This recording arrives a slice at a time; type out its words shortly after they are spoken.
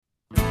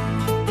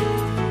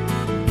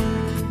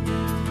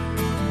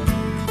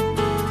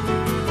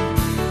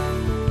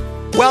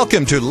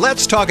Welcome to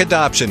Let's Talk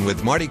Adoption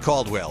with Marty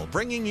Caldwell,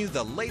 bringing you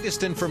the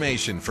latest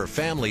information for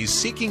families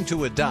seeking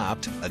to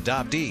adopt,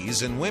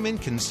 adoptees, and women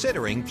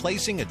considering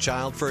placing a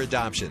child for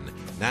adoption.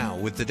 Now,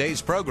 with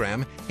today's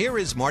program, here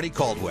is Marty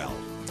Caldwell.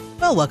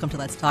 Well, welcome to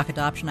Let's Talk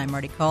Adoption. I'm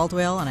Marty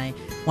Caldwell, and I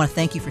want to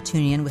thank you for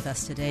tuning in with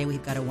us today.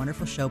 We've got a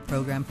wonderful show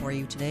program for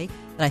you today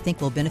that I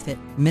think will benefit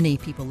many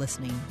people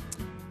listening.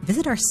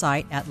 Visit our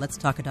site at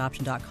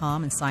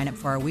letstalkadoption.com and sign up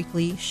for our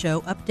weekly show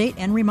update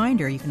and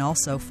reminder. You can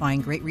also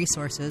find great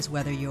resources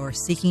whether you're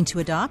seeking to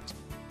adopt,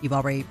 you've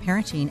already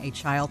parenting a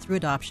child through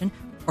adoption,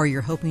 or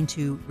you're hoping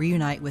to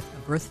reunite with a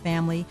birth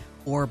family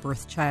or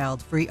birth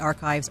child. Free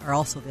archives are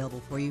also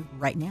available for you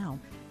right now.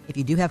 If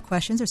you do have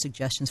questions or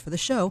suggestions for the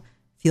show,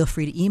 feel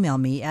free to email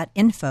me at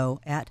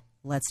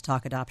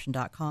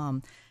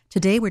info@letstalkadoption.com.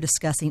 Today we're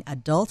discussing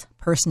adult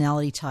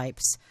personality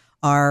types.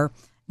 Our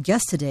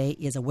guest today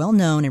is a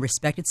well-known and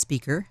respected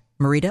speaker,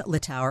 Marita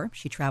Littauer.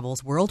 She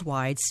travels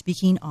worldwide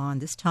speaking on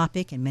this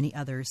topic and many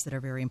others that are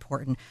very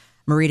important.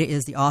 Marita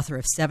is the author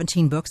of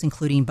 17 books,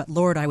 including But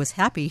Lord, I Was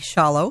Happy,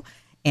 Shallow,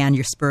 and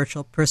Your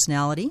Spiritual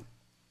Personality.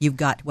 You've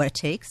got What It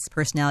Takes,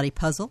 Personality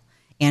Puzzle,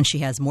 and she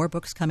has more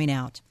books coming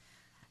out.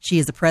 She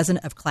is the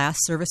president of Class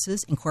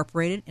Services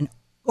Incorporated, an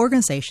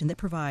organization that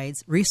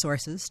provides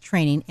resources,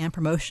 training, and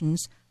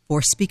promotions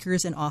for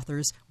speakers and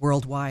authors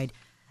worldwide.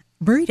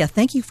 Marita,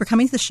 thank you for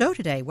coming to the show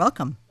today.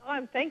 Welcome.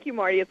 Thank you,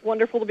 Marty. It's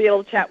wonderful to be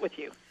able to chat with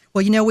you.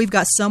 Well, you know, we've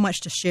got so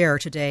much to share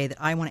today that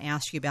I want to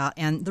ask you about.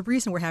 And the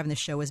reason we're having this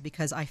show is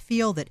because I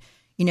feel that,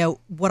 you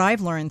know, what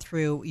I've learned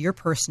through your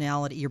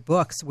personality, your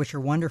books, which are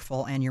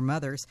wonderful, and your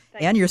mother's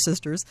and your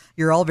sister's,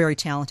 you're all very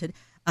talented,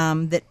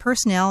 that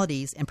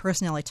personalities and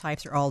personality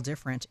types are all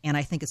different. And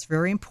I think it's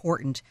very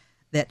important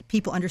that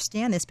people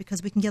understand this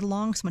because we can get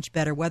along so much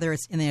better, whether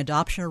it's in the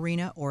adoption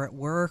arena or at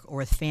work or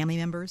with family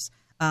members.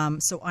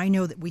 So I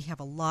know that we have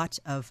a lot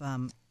of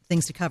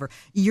things to cover.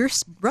 Your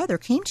brother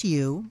came to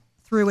you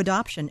through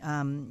adoption.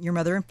 Your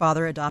mother and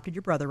father adopted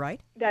your brother,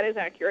 right? That is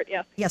accurate,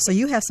 yes. Yeah, so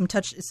you have some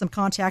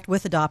contact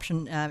with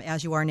adoption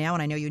as you are now,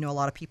 and I know you know a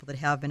lot of people that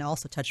have been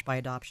also touched by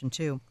adoption,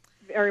 too.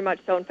 Very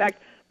much so. In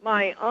fact,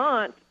 my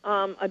aunt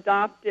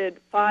adopted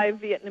 5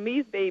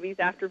 Vietnamese babies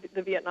after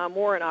the Vietnam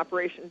War in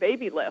Operation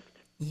Baby Lift.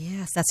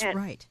 Yes, that's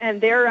right. And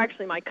they're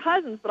actually my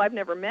cousins, but I've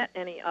never met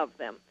any of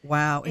them.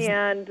 Wow.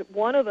 And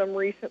one of them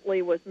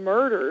recently was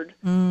murdered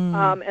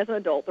as an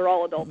adult. They're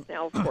all adults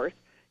now, of course.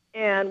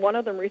 And one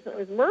of them recently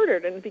was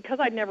murdered. And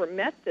because I'd never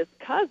met this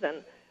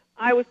cousin,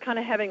 I was kind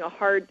of having a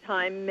hard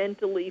time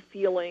mentally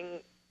feeling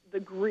the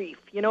grief.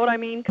 You know what I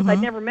mean? Because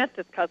I'd never met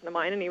this cousin of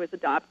mine, and he was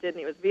adopted, and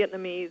he was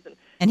Vietnamese.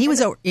 And he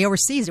was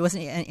overseas,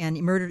 wasn't he? And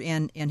murdered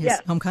in his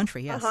home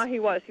country, yes. He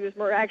was. He was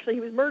actually, he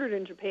was murdered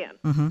in Japan.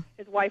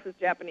 His wife was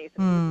Japanese,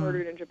 and he was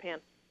murdered in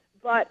Japan.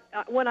 But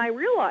when I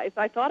realized,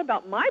 I thought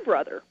about my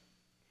brother,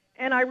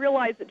 and I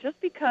realized that just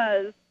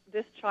because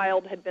this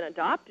child had been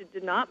adopted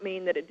did not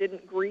mean that it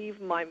didn't grieve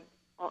my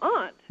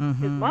aunt,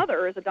 his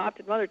mother, his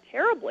adopted mother,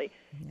 terribly.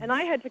 Yes. And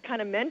I had to kind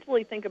of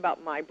mentally think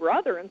about my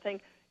brother and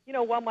think, you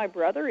know, while my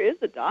brother is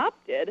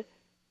adopted,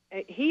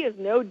 he is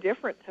no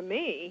different to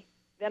me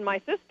than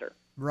my sister,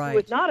 who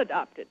was not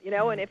adopted. You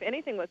know, and if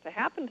anything was to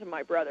happen to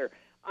my brother,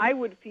 I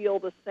would feel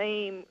the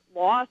same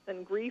loss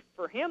and grief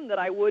for him that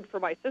I would for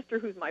my sister,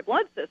 who's my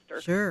blood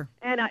sister. Sure.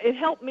 And it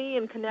helped me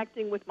in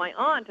connecting with my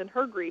aunt and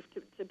her grief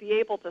to be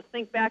able to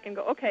think back and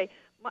go, okay,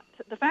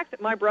 the fact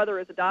that my brother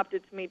is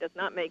adopted to me does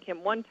not make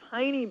him one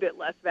tiny bit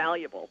less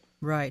valuable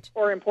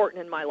or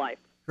important in my life.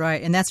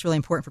 Right, and that's really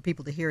important for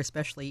people to hear,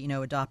 especially, you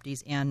know, adoptees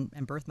and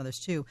birth mothers,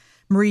 too.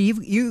 Marie,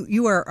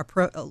 you are a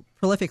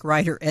prolific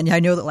writer, and I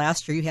know that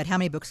last year you had how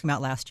many books come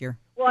out last year?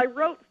 Well, I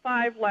wrote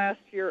 5 last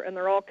year, and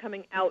they're all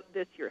coming out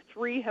this year.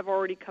 3 have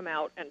already come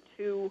out, and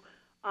 2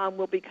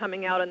 will be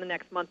coming out in the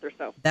next month or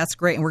so. That's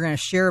great, and we're going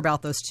to share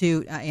about those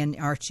 2 in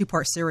our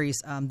 2-part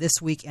series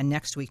this week and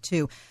next week,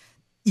 too.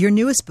 Your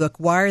newest book,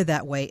 Wired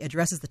That Way,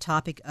 addresses the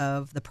topic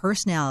of the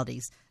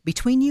personalities.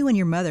 Between you and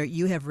your mother,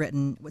 you have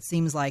written what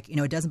seems like, you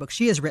know, a dozen books.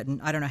 She has written,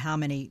 I don't know how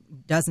many,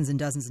 dozens and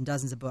dozens and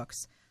dozens of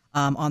books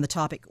on the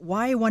topic.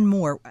 Why one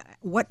more?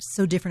 What's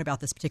so different about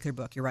this particular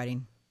book you're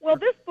writing? Well,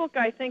 this book,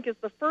 I think, is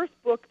the first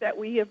book that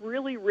we have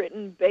really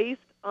written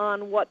based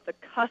on what the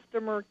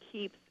customer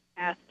keeps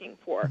asking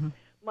for.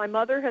 My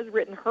mother has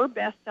written her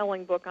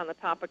best-selling book on the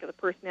topic of the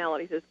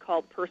personalities. It's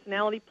called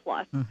Personality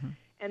Plus.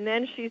 And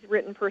then she's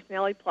written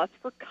Personality Plus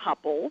for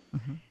couples.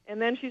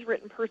 And then she's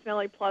written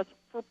Personality Plus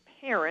for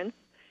parents.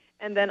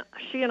 And then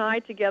she and I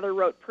together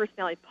wrote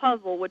Personality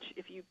Puzzle, which,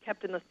 if you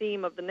kept in the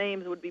theme of the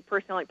names, would be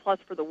Personality Plus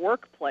for the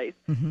workplace.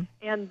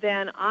 And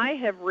then I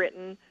have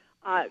written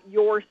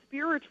Your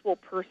Spiritual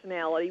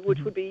Personality,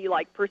 which would be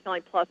like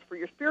Personality Plus for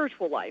your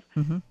spiritual life.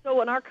 So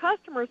when our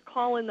customers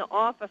call in the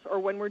office or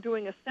when we're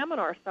doing a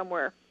seminar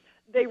somewhere,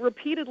 they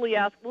repeatedly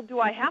ask, well, do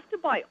I have to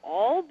buy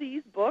all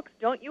these books?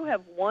 Don't you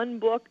have one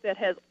book that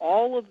has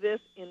all of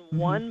this in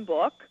one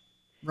book?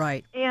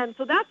 Right. And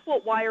so that's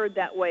what Wired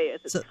That Way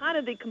is. It's kind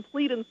of the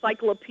complete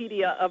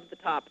encyclopedia of the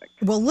topic.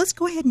 Well, let's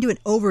go ahead and do an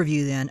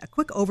overview then, a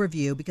quick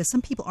overview, because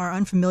some people are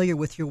unfamiliar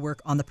with your work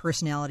on the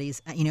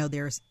personalities.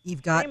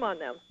 You've got... Shame on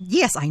them.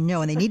 Yes, I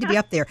know, and they need to be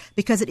up there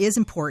because it is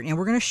important. And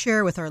we're going to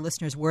share with our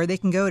listeners where they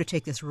can go to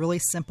take this really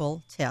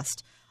simple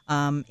test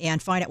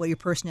and find out what your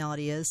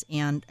personality is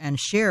and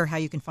share how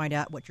you can find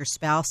out what your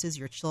spouse is,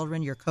 your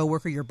children, your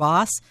coworker, your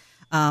boss,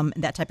 and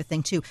that type of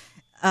thing too.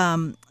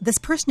 This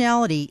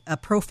personality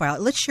profile,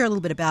 let's share a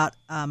little bit about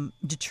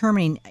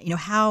determining,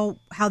 how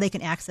they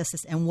can access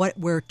this and what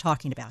we're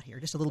talking about here.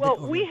 Just a little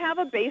bit. Well, we have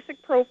a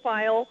basic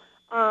profile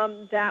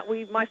that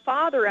my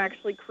father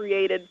actually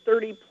created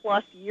 30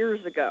 plus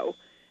years ago.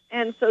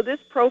 And so this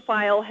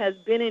profile has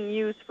been in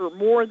use for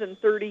more than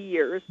 30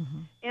 years. Mm-hmm.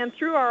 And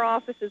through our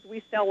offices,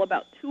 we sell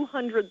about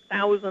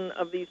 200,000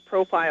 of these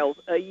profiles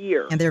a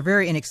year. And they're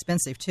very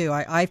inexpensive, too.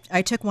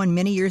 I took one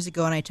many years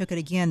ago, and I took it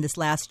again this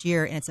last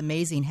year, and it's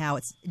amazing how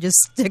it's just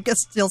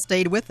still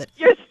stayed with it.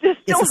 You're still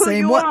it's the who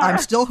same you are. I'm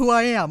still who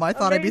I am. I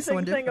thought I'd be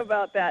someone different. Amazing thing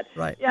about that.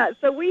 Right. Yeah,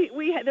 so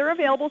they're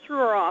available through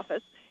our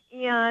office,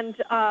 and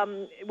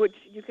which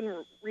you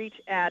can reach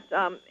at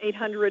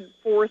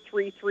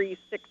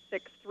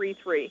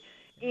 800-433-6633.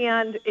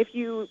 And if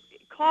you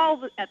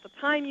call at the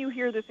time you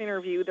hear this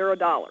interview, they're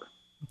 $1.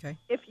 Okay.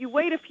 If you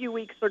wait a few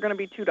weeks, they're going to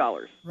be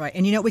 $2. Right.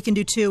 And what we can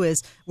do, too,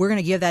 is we're going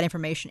to give that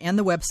information and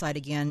the website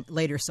again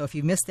later. So if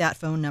you missed that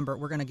phone number,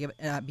 we're going to give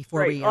it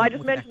before we... Well, I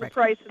just mentioned the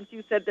price since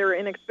you said they're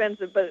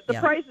inexpensive, but the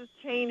price is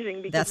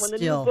changing because when the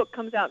new book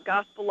comes out,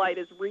 Gospel Light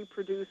is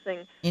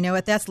reproducing... You know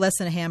what? That's less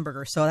than a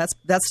hamburger, so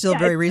that's still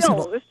very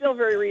reasonable. It's still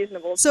very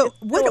reasonable. So it's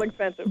still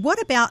inexpensive.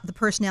 What about the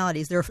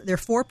personalities? There are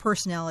four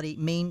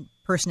main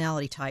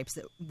personality types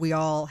that we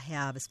all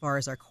have as far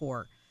as our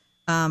core.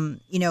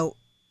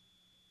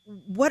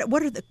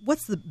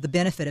 What's the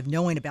benefit of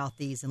knowing about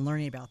these and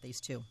learning about these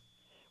too?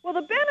 Well,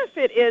 the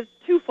benefit is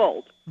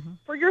twofold. Mm-hmm.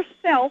 For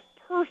yourself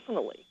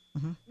personally,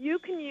 mm-hmm. you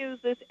can use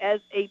this as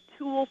a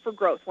tool for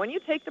growth. When you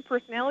take the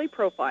personality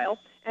profile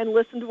and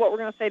listen to what we're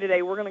going to say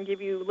today, we're going to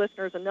give you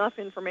listeners enough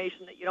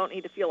information that you don't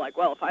need to feel like,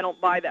 well, if I don't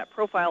buy that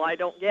profile, I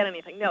don't get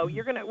anything. No,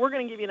 mm-hmm. we're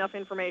going to give you enough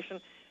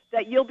information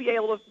that you'll be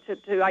able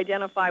to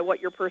identify what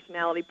your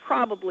personality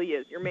probably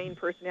is, your main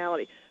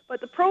personality.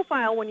 But the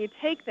profile, when you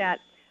take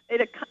that,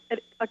 it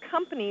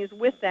accompanies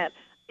with that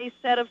a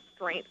set of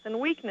strengths and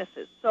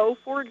weaknesses. So,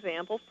 for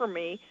example, for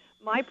me,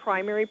 my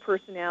primary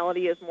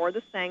personality is more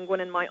the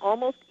sanguine, and my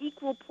almost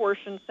equal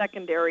portion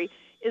secondary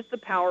is the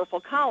powerful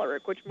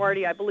choleric, which,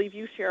 Marty, I believe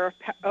you share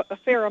a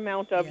fair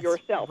amount of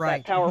yourself,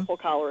 right. That powerful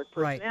choleric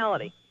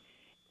personality.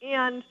 Right.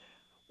 And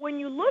when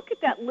you look at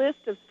that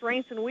list of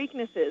strengths and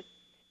weaknesses,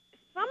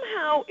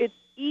 somehow it's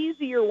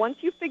easier once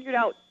you've figured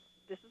out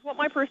this is what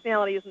my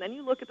personality is, and then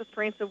you look at the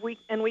strengths and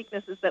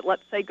weaknesses that,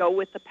 let's say, go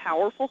with the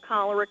powerful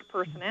choleric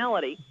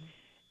personality.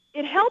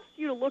 It helps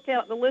you to look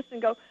at the list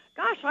and go,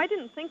 gosh, I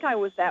didn't think I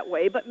was that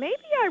way, but maybe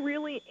I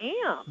really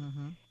am.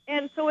 Mm-hmm.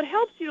 And so it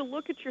helps you to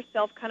look at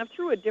yourself kind of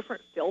through a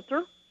different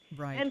filter.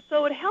 Right. And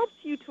so it helps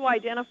you to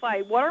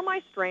identify what are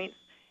my strengths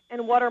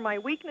and what are my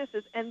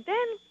weaknesses, and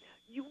then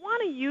you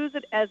want to use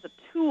it as a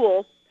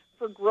tool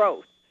for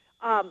growth.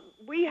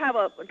 We have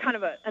a kind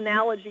of an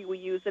analogy we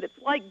use that it's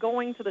like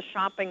going to the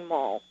shopping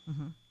mall.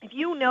 Mm-hmm. If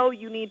you know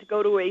you need to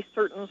go to a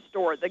certain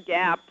store, the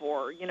Gap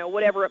or,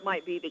 whatever it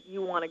might be that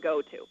you want to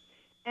go to,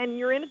 and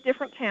you're in a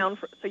different town,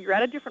 so you're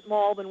at a different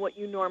mall than what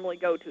you normally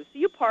go to. So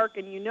you park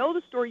and you know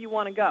the store you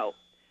want to go,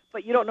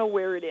 but you don't know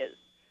where it is.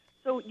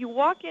 So you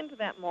walk into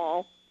that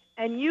mall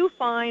and you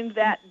find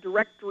that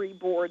directory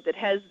board that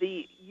has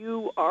the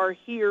 "You Are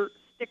Here"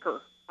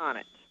 sticker on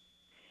it.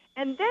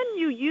 And then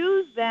you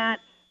use that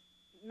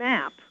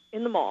map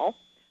in the mall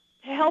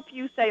to help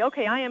you say,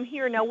 okay, I am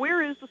here. Now,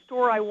 where is the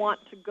store I want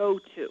to go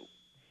to?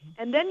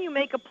 And then you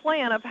make a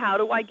plan of how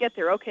do I get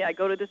there. Okay, I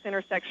go to this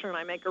intersection and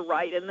I make a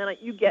right, and then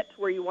you get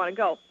to where you want to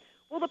go.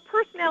 Well, the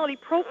personality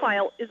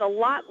profile is a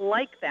lot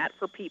like that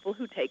for people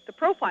who take the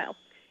profile.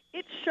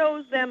 It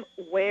shows them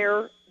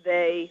where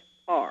they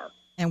are.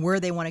 And where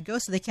they want to go,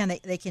 so they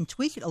can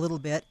tweak it a little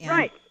bit. And,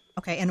 right.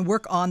 Okay, and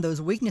work on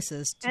those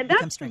weaknesses to become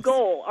strengths. And that's the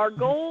goal. Our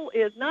goal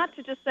is not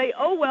to just say,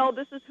 oh, well,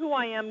 this is who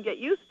I am, get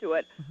used to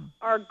it. Mm-hmm.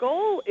 Our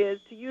goal is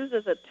to use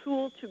as a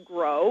tool to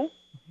grow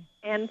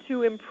and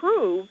to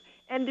improve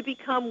and to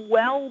become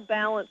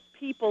well-balanced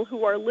people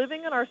who are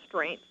living in our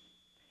strengths,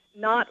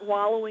 not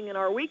wallowing in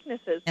our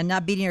weaknesses. And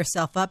not beating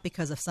ourselves up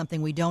because of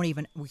something we can't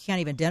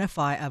even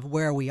identify of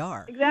where we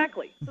are.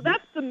 Exactly. Mm-hmm. So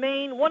that's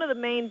one of the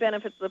main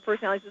benefits of the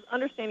personality is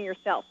understanding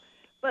yourself.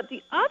 But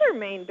the other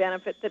main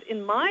benefit that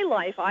in my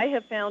life I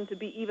have found to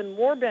be even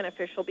more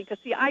beneficial because,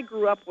 see, I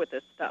grew up with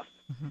this stuff.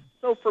 Mm-hmm.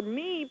 So for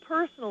me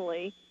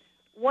personally,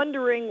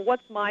 wondering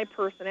what's my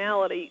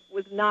personality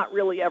was not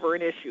really ever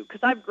an issue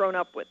because I've grown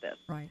up with this.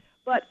 Right.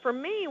 But for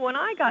me, when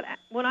I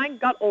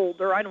got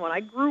older, when I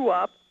grew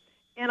up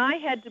and I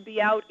had to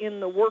be out in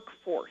the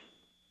workforce,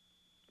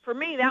 for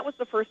me that was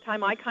the first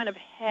time I kind of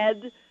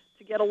had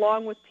to get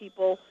along with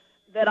people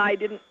that I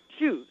didn't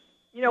choose.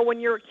 When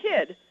you're a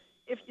kid,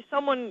 if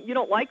someone, you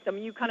don't like them,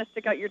 you kind of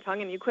stick out your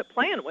tongue and you quit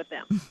playing with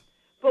them.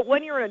 But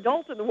when you're an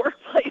adult in the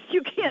workplace,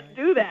 you can't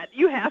do that.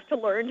 You have to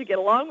learn to get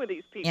along with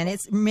these people. And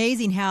it's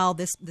amazing how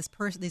these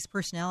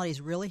personalities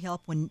really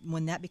help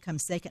when that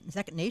becomes second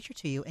nature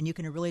to you, and you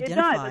can really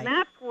identify. It does, and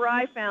that's where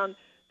I found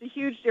the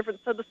huge difference.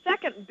 So the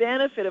second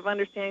benefit of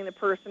understanding the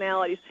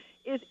personalities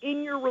is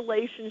in your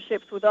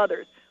relationships with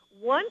others.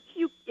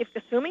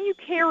 Assuming you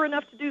care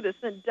enough to do this,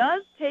 and it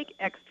does take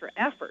extra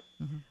effort,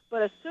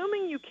 but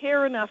assuming you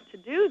care enough to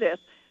do this,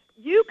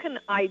 you can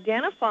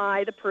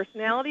identify the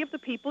personality of the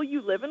people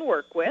you live and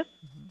work with,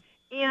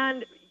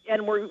 and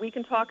we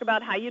can talk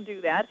about how you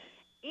do that.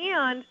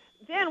 And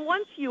then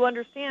once you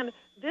understand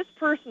this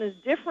person is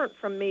different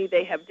from me,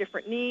 they have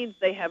different needs,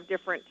 they have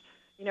different,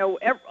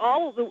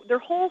 their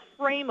whole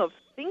frame of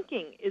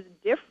thinking is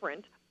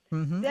different,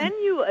 then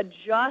you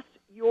adjust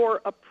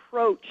your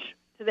approach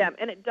to them.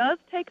 And it does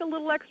take a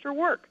little extra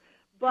work,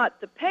 but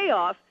the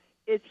payoff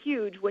is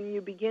huge when you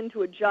begin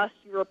to adjust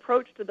your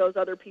approach to those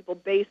other people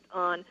based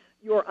on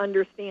your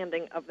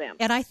understanding of them.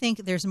 And I think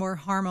there's more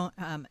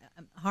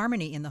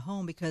harmony in the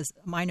home because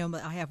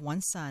I have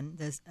one son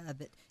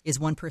that is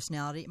one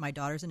personality. My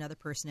daughter's another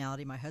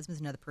personality. My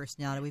husband's another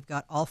personality. We've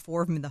got all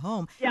four of them in the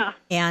home. Yeah.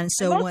 And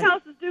so most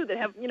houses do that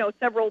have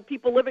several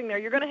people living there.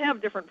 You're going to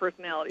have different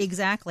personalities.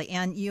 Exactly.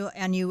 And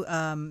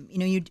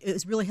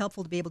it's really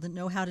helpful to be able to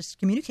know how to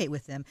communicate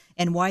with them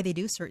and why they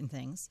do certain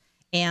things.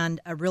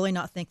 And really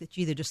not think that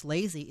they're just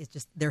lazy. It's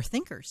just they're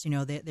thinkers.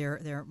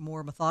 They're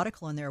more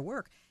methodical in their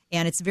work.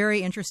 And it's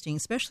very interesting,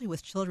 especially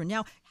with children.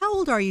 Now, how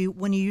old are you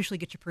when you usually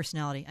get your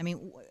personality? I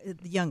mean,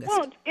 the youngest.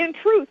 Well, in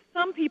truth,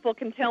 some people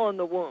can tell in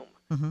the womb.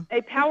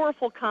 A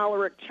powerful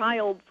choleric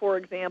child, for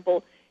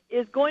example,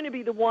 is going to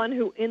be the one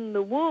who in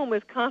the womb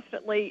is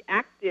constantly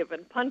active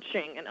and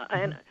punching.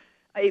 And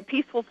a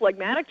peaceful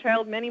phlegmatic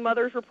child, many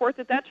mothers report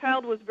that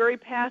child was very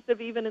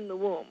passive even in the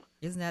womb.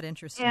 Isn't that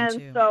interesting, and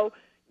too? So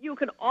you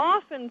can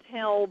often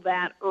tell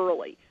that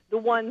early, the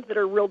ones that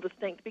are real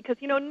distinct. Because,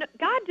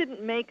 God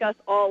didn't make us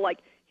all like,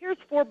 here's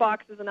 4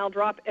 boxes, and I'll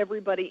drop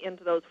everybody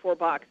into those 4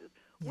 boxes.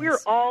 Yes. We're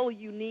all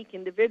unique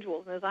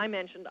individuals. And as I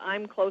mentioned,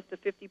 I'm close to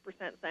 50%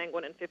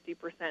 sanguine and 50%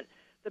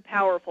 the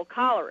powerful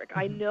choleric.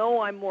 I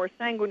know I'm more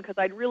sanguine because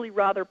I'd really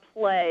rather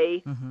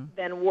play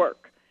than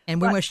work.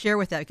 And we want to share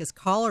with that because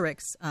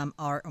cholerics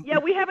are... Yeah,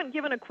 we haven't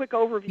given a quick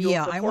overview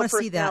of the 4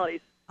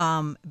 personalities.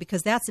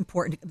 Because that's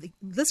important.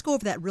 Let's go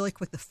over that really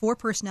quick, the 4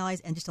 personalities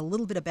and just a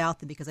little bit about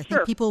them, because I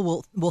think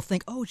people will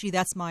think, oh, gee,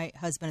 that's my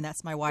husband and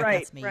that's my wife,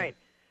 that's me. Right.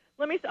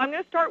 I'm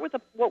going to start with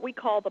what we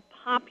call the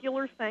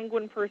popular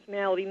sanguine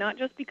personality, not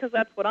just because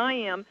that's what I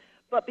am,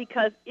 but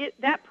because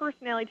that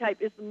personality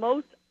type is the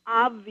most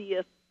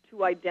obvious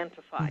to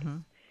identify.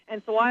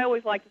 And so I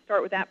always like to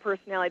start with that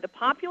personality. The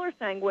popular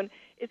sanguine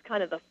is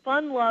kind of the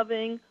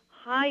fun-loving,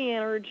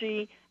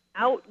 high-energy,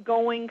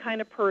 outgoing kind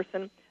of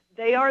person.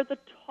 They are the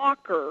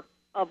talker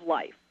of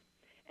life.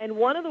 And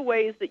one of the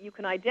ways that you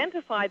can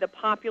identify the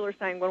popular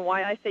sanguine,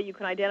 why I say you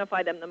can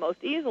identify them the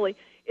most easily,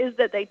 is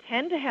that they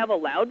tend to have a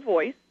loud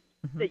voice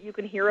that you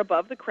can hear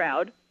above the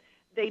crowd.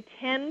 They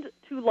tend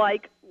to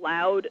like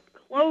loud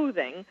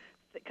clothing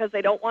because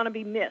they don't want to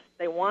be missed.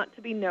 They want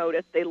to be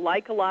noticed. They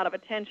like a lot of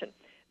attention.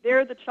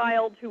 They're the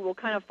child who will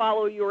kind of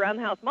follow you around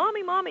the house.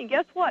 Mommy, Mommy,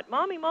 guess what?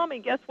 Mommy, Mommy,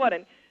 guess what?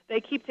 And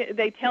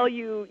they tell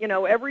you,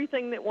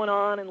 everything that went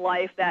on in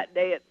life that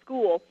day at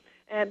school,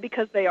 and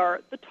because they are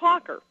the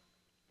talker.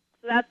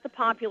 So that's the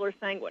popular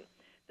sanguine.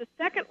 The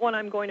second one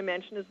I'm going to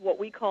mention is what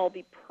we call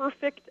the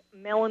perfect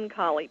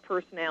melancholy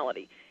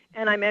personality.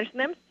 And I mention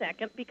them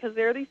second because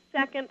they're the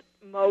second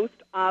most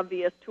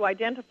obvious to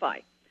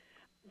identify.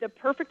 The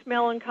perfect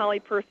melancholy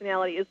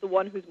personality is the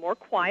one who's more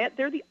quiet.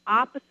 They're the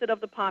opposite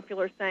of the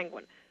popular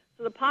sanguine.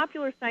 So the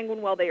popular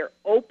sanguine, while they are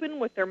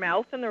open with their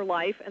mouth and their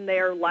life, and they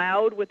are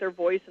loud with their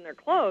voice and their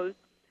clothes,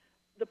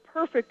 the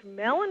perfect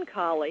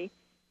melancholy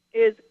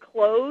is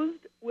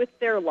closed with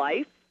their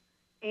life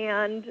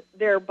and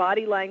their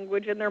body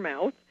language and their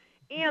mouth,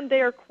 and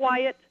they are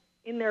quiet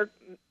in their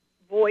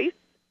voice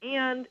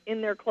and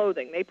in their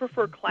clothing. They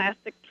prefer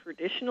classic,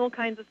 traditional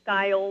kinds of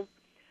styles.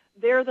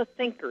 They're the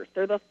thinkers.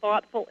 They're the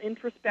thoughtful,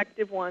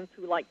 introspective ones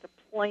who like to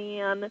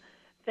plan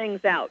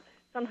things out.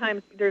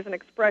 Sometimes there's an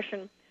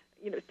expression,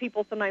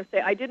 people sometimes say,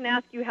 I didn't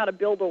ask you how to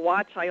build a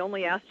watch, I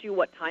only asked you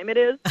what time it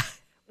is.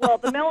 Well,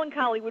 the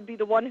melancholy would be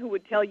the one who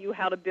would tell you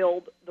how to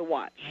build the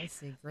watch. I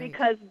see, great.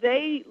 Because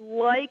they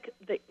like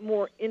the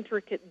more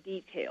intricate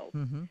details.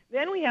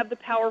 Then we have the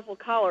powerful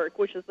choleric,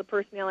 which is the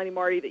personality,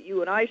 Marty, that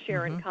you and I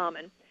share in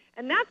common.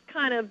 And that's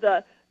kind of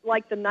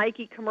like the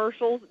Nike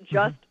commercials,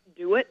 just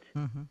do it.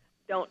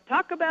 Don't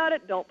talk about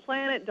it, don't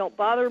plan it, don't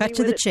bother me with it. Cut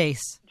to the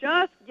chase.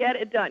 Just get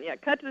it done. Yeah,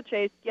 cut to the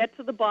chase, get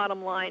to the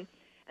bottom line.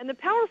 And the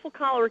powerful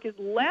choleric is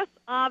less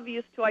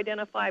obvious to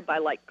identify by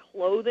like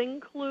clothing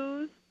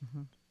clues,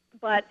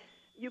 but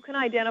you can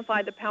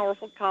identify the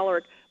powerful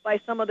choleric by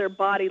some of their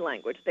body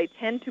language. They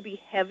tend to be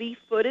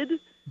heavy-footed.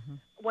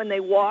 When they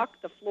walk,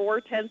 the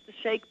floor tends to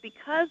shake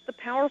because the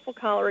powerful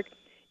choleric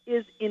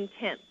is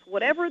intense.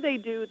 Whatever they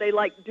do, they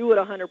do it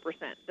 100%.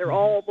 They're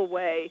all the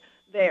way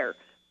there.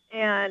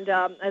 And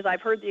as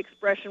I've heard the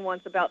expression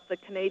once about the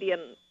Canadian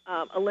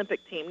Olympic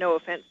team, no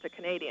offense to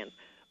Canadians,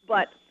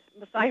 but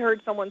I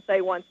heard someone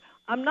say once,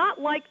 I'm not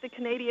like the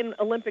Canadian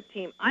Olympic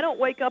team. I don't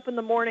wake up in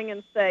the morning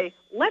and say,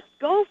 let's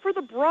go for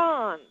the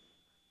bronze.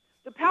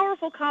 The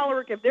powerful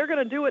choleric, if they're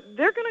going to do it,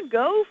 they're going to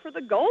go for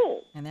the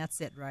gold. And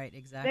that's it, right,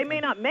 exactly. They may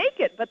not make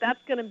it, but that's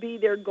going to be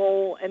their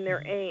goal and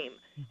their aim.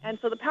 And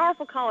so the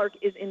powerful choleric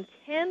is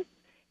intense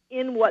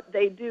in what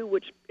they do,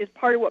 which is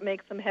part of what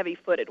makes them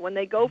heavy-footed. When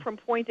they go from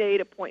point A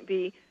to point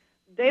B,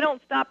 they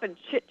don't stop and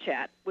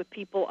chit-chat with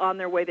people on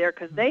their way there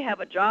because they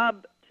have a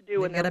job to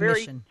do, and they're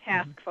very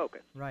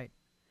task-focused. Right.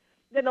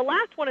 Then the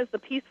last one is the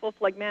peaceful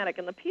phlegmatic,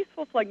 and the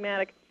peaceful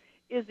phlegmatic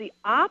is the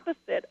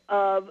opposite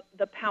of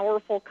the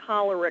powerful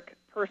choleric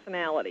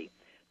personality.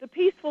 The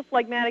peaceful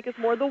phlegmatic is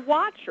more the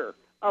watcher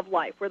of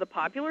life, where the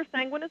popular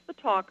sanguine is the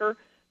talker,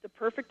 the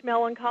perfect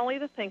melancholy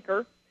the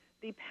thinker,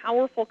 the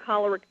powerful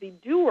choleric the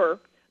doer.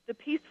 The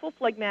peaceful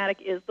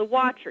phlegmatic is the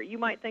watcher. You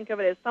might think of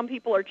it as some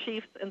people are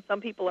chiefs and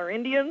some people are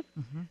Indians.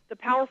 The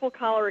powerful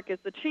choleric is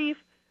the chief.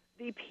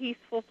 The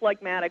peaceful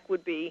phlegmatic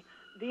would be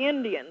the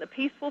Indian. The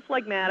peaceful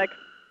phlegmatic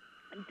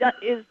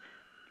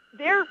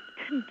they're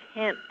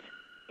content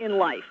in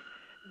life.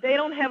 They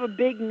don't have a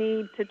big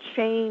need to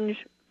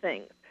change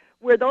things.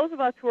 Where those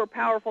of us who are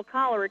powerful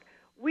choleric,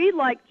 we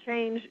like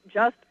change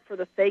just for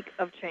the sake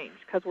of change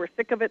because we're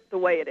sick of it the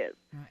way it is.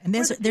 And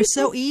they're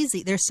so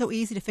easy. They're so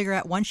easy to figure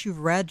out once you've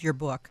read your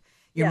book,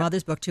 your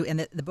mother's book too, and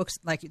the books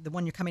like the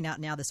one you're coming out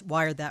now, this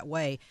Wired That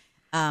Way,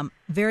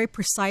 very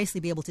precisely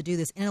be able to do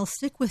this, and it'll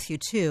stick with you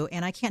too.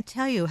 And I can't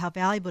tell you how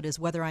valuable it is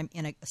whether I'm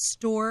in a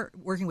store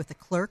working with a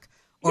clerk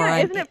or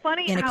isn't it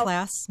funny in a how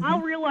class.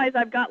 I'll realize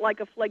I've got like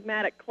a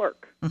phlegmatic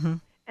clerk.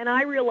 And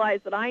I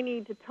realize that I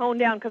need to tone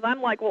down because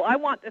I'm like, well, I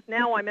want this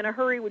now. I'm in a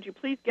hurry. Would you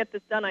please get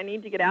this done? I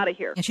need to get out of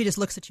here. And she just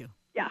looks at you.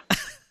 Yeah.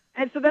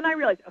 And so then I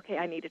realize, okay,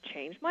 I need to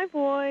change my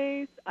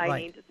voice. I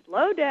need to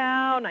slow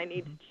down. I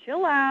need to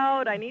chill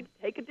out. I need to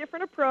take a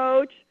different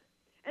approach.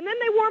 And then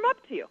they warm up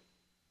to you.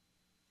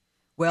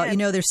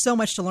 Well, there's so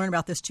much to learn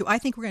about this, too. I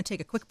think we're going to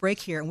take a quick break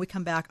here. And when we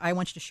come back, I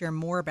want you to share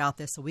more about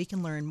this so we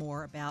can learn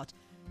more about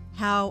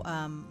how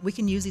we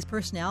can use this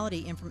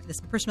personality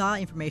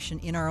information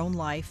in our own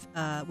life,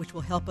 which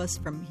will help us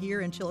from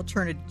here until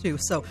eternity, too.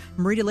 So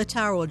Marita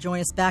Littauer will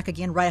join us back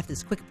again right after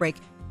this quick break.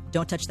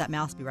 Don't touch that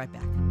mouse. Be right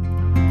back.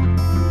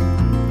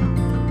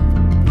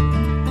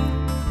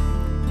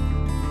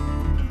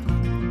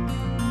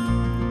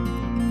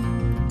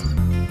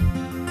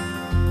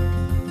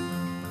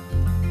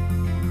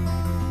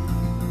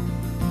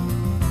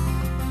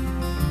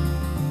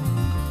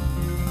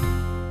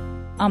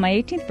 On my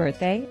 18th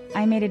birthday,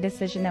 I made a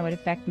decision that would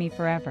affect me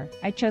forever.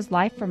 I chose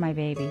life for my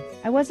baby.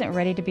 I wasn't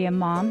ready to be a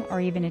mom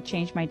or even to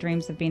change my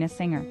dreams of being a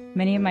singer.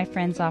 Many of my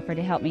friends offered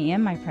to help me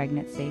in my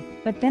pregnancy,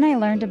 but then I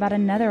learned about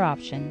another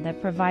option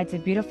that provides a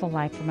beautiful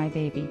life for my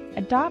baby: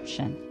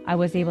 adoption. I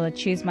was able to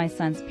choose my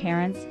son's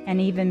parents and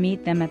even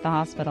meet them at the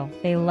hospital.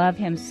 They love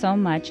him so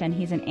much, and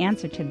he's an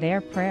answer to their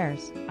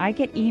prayers. I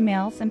get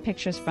emails and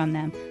pictures from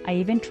them. I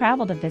even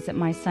travel to visit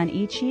my son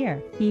each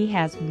year. He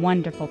has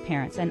wonderful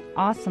parents, an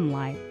awesome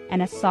life,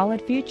 and a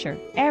solid future.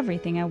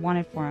 Everything I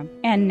wanted for him.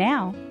 And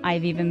now,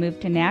 I've even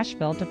moved to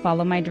Nashville to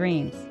follow my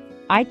dreams.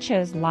 I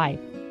chose life.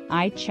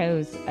 I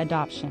chose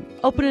adoption.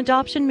 Open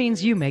adoption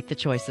means you make the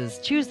choices.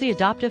 Choose the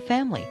adoptive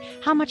family,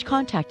 how much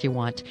contact you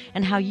want,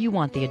 and how you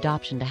want the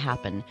adoption to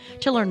happen.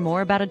 To learn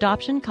more about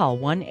adoption, call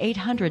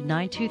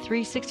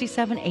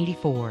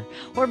 1-800-923-6784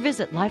 or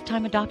visit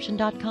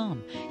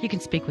lifetimeadoption.com. You can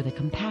speak with a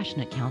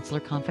compassionate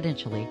counselor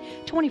confidentially,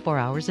 24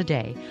 hours a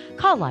day.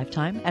 Call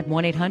Lifetime at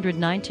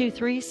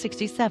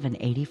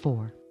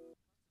 1-800-923-6784.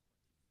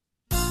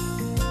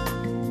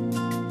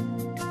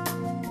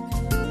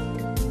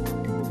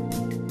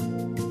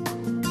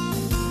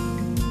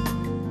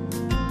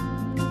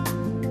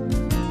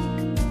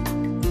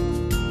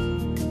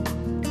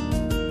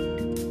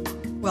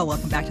 Well,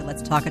 welcome back to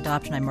Let's Talk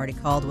Adoption. I'm Marty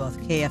Caldwell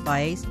with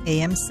KFIA's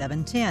AM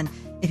 710.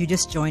 If you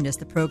just joined us,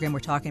 the program we're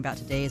talking about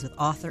today is with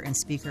author and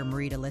speaker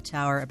Marita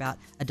Littauer about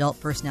adult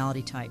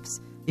personality types.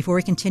 Before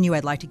we continue,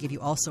 I'd like to give you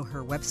also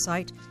her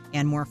website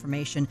and more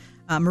information.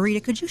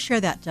 Marita, could you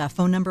share that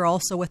phone number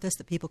also with us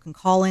that people can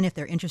call in if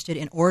they're interested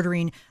in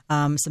ordering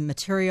some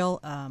material?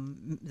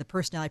 The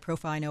personality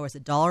profile I know is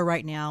 $1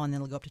 right now, and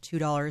then it'll go up to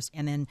 $2,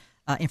 and then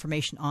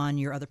information on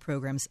your other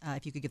programs.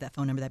 If you could give that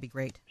phone number, that'd be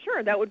great.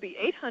 Sure, that would be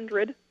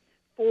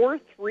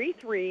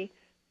 800-433-6633,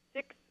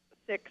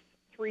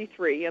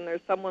 and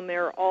there's someone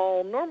there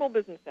all normal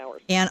business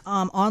hours. And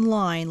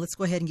online, let's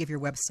go ahead and give your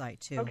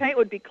website, too. Okay, it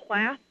would be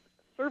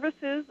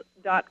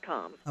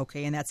ClassServices.com.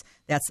 Okay, and that's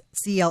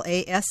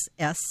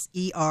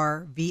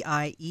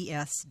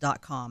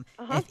ClassServies.com.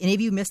 If any of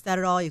you missed that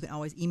at all, you can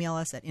always email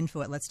us at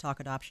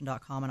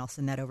info@letstalkadoption.com, and I'll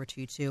send that over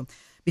to you, too.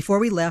 Before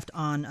we left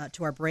on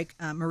to our break,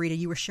 Marita,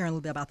 you were sharing a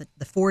little bit about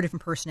the 4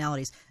 different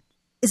personalities.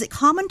 Is it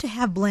common to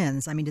have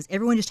blends? I mean, does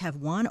everyone just have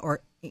one, or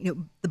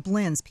the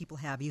blends people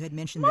have? You had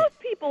mentioned most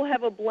people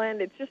have a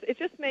blend. It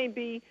just may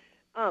be,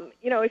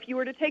 if you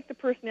were to take the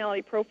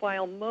personality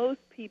profile, most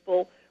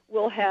people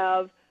will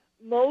have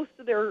most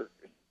of the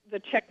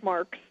check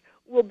marks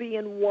will be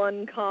in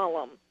one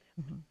column.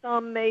 Mm-hmm.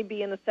 Some may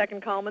be in the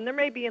second column, and there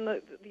may be in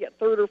the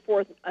third or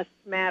fourth a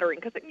smattering,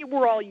 because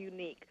we're all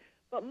unique.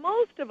 But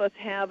most of us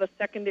have a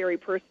secondary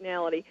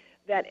personality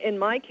that, in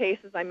my case,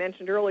 as I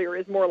mentioned earlier,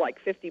 is more like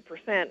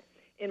 50%.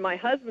 In my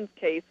husband's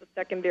case, the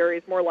secondary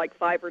is more like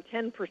 5 or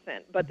 10%,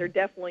 but there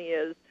definitely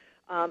is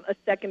a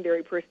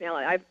secondary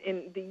personality.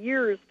 In the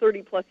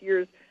 30-plus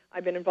years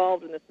I've been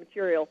involved in this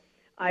material,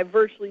 I've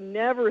virtually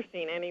never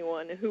seen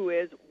anyone who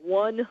is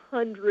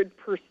 100%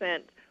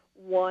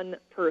 one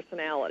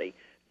personality.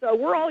 So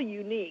we're all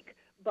unique,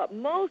 but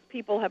most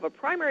people have a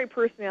primary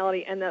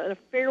personality and then a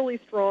fairly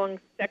strong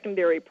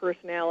secondary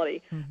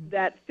personality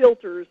that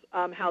filters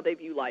how they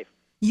view life.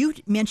 You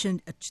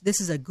mentioned this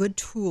is a good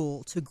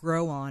tool to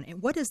grow on.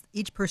 And what does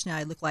each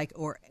personality look like,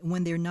 or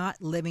when they're not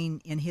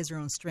living in his or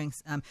her own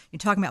strengths? You're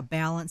talking about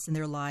balance in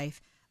their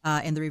life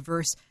and the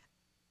reverse.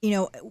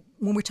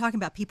 When we're talking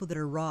about people that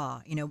are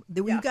raw,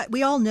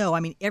 we all know. I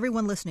mean,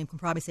 everyone listening can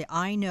probably say,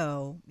 I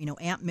know,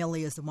 Aunt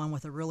Millie is the one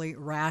with a really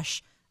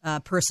rash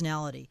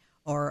personality,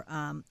 or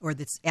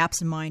that's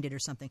absent-minded or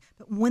something.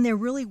 But when they're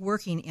really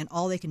working in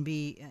all they can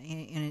be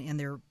in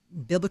their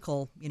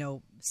biblical,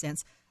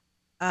 sense,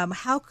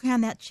 how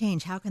can that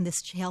change? How can this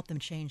help them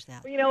change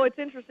that? Well, it's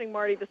interesting,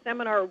 Marty. The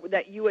seminar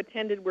that you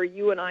attended where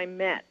you and I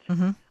met,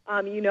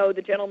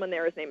 the gentleman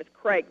there, his name is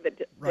Craig,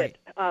 that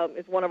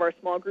is one of our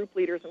small group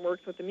leaders and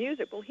works with the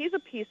music. Well, he's a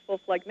peaceful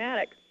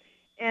phlegmatic.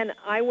 And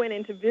I went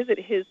in to visit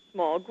his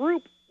small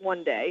group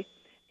one day,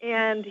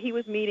 and he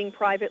was meeting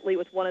privately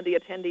with one of the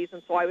attendees,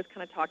 and so I was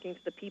kind of talking to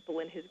the people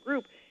in his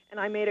group, and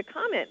I made a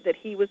comment that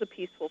he was a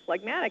peaceful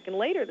phlegmatic. And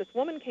later, this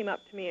woman came up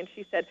to me, and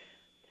she said,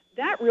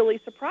 that really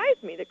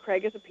surprised me that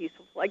Craig is a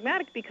peaceful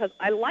phlegmatic because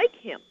I like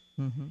him.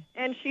 Mm-hmm.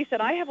 And she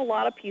said, I have a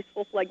lot of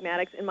peaceful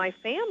phlegmatics in my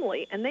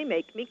family, and they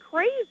make me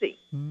crazy.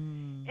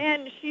 Mm.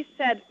 And she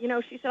said,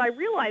 I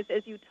realized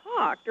as you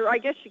talked, or I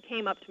guess she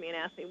came up to me and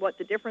asked me what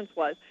the difference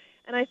was.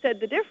 And I said,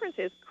 the difference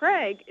is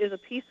Craig is a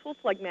peaceful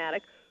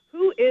phlegmatic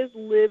who is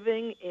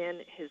living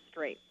in his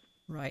strengths.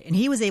 Right, and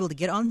he was able to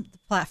get on the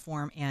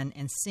platform and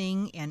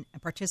sing and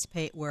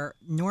participate where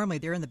normally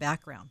they're in the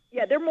background.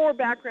 Yeah, they're more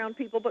background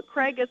people, but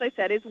Craig, as I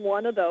said, is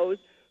one of those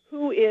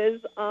who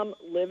is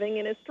living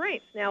in his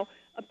strengths. Now,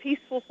 a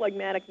peaceful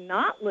phlegmatic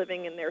not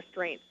living in their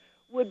strengths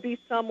would be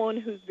someone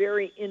who's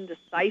very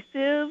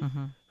indecisive,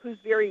 who's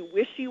very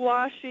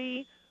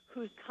wishy-washy,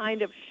 who's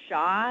kind of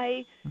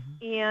shy,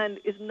 and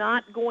is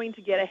not going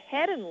to get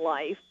ahead in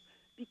life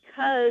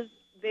because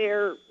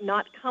they're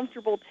not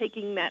comfortable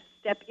taking that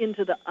step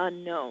into the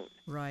unknown.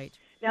 Right.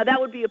 Now,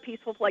 that would be a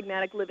peaceful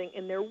phlegmatic living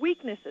in their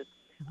weaknesses.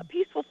 A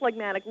peaceful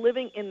phlegmatic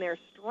living in their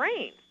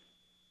strengths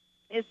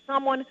is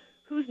someone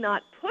who's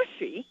not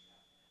pushy,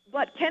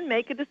 but can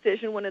make a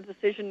decision when a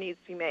decision needs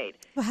to be made.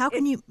 Well, how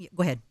can you –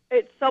 go ahead.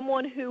 It's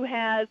someone who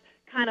has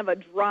kind of a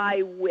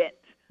dry wit,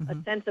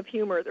 a sense of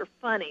humor. They're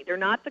funny. They're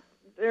not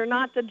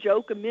the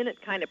joke-a-minute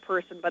kind of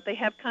person, but they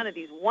have kind of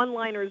these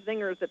one-liner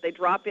zingers that they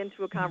drop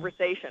into a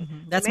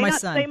conversation. That's my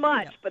son. They may not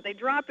say much, but they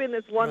drop in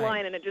this one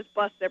line, and it just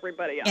busts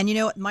everybody up.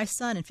 And my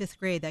son in 5th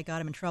grade, that got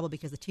him in trouble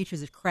because the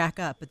teachers would crack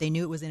up, but they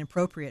knew it was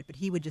inappropriate, but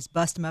he would just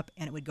bust them up,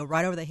 and it would go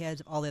right over the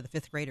heads of all the other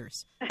 5th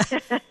graders.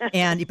 But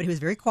he was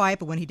very quiet,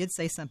 but when he did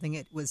say something,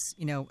 it was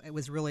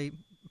really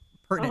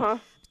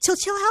pertinent. So,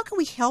 how can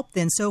we help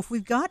then? So if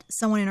we've got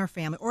someone in our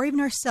family, or even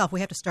ourselves, we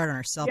have to start on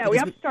ourselves. Yeah, we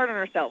have to start on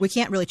ourselves. We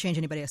can't really change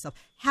anybody else.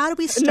 How do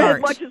we start?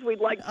 Not as much as we'd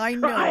like to I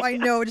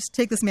know. Just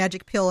take this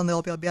magic pill and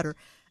they'll be better.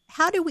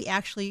 How do we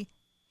actually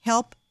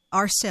help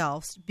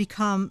ourselves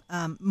become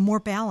more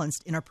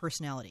balanced in our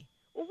personality?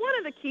 Well, one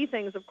of the key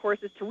things, of course,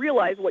 is to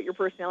realize what your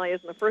personality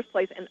is in the first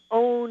place and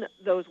own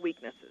those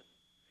weaknesses.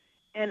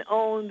 And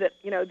own that,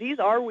 these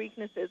are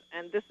weaknesses,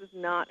 and this is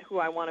not who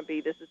I want to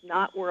be. This is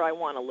not where I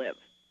want to live.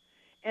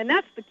 And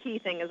that's the key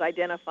thing, is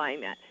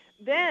identifying that.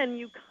 Then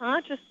you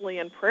consciously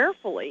and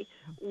prayerfully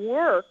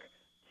work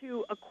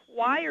to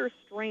acquire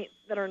strengths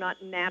that are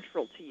not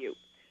natural to you.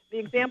 The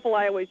example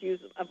I always use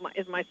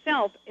is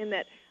myself, in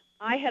that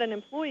I had an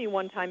employee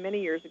one time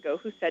many years ago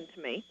who said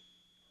to me,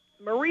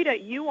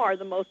 Marita, you are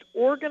the most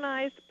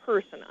organized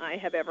person I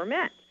have ever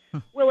met.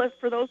 Well,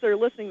 for those that are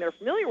listening, they're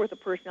familiar with the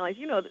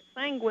personalities, you know that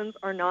sanguines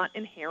are not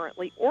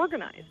inherently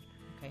organized.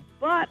 Okay.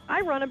 But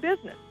I run a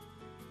business.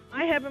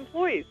 I have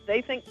employees.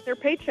 They think their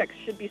paychecks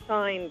should be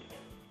signed,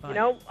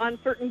 on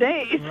certain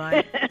days.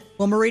 Right.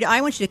 Well, Marita, I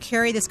want you to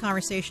carry this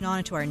conversation on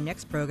into our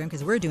next program,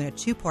 because we're doing a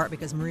 2-part,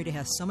 because Marita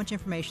has so much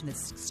information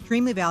that's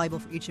extremely valuable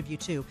for each of you,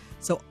 too.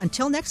 So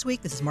until next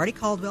week, this is Marty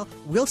Caldwell.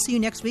 We'll see you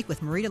next week with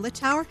Marita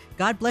Littauer.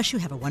 God bless you.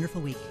 Have a wonderful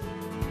week.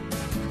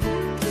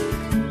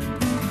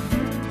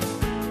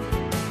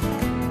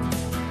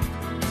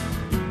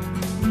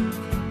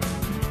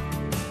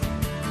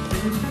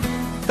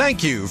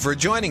 Thank you for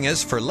joining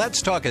us for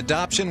Let's Talk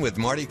Adoption with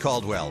Marty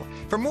Caldwell.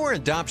 For more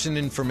adoption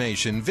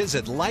information,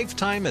 visit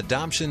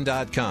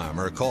lifetimeadoption.com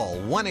or call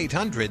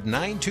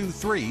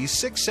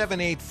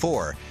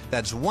 1-800-923-6784.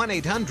 That's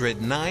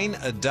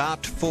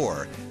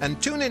 1-800-9-ADOPT-4.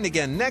 And tune in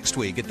again next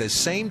week at the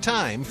same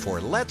time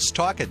for Let's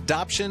Talk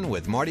Adoption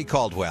with Marty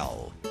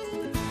Caldwell.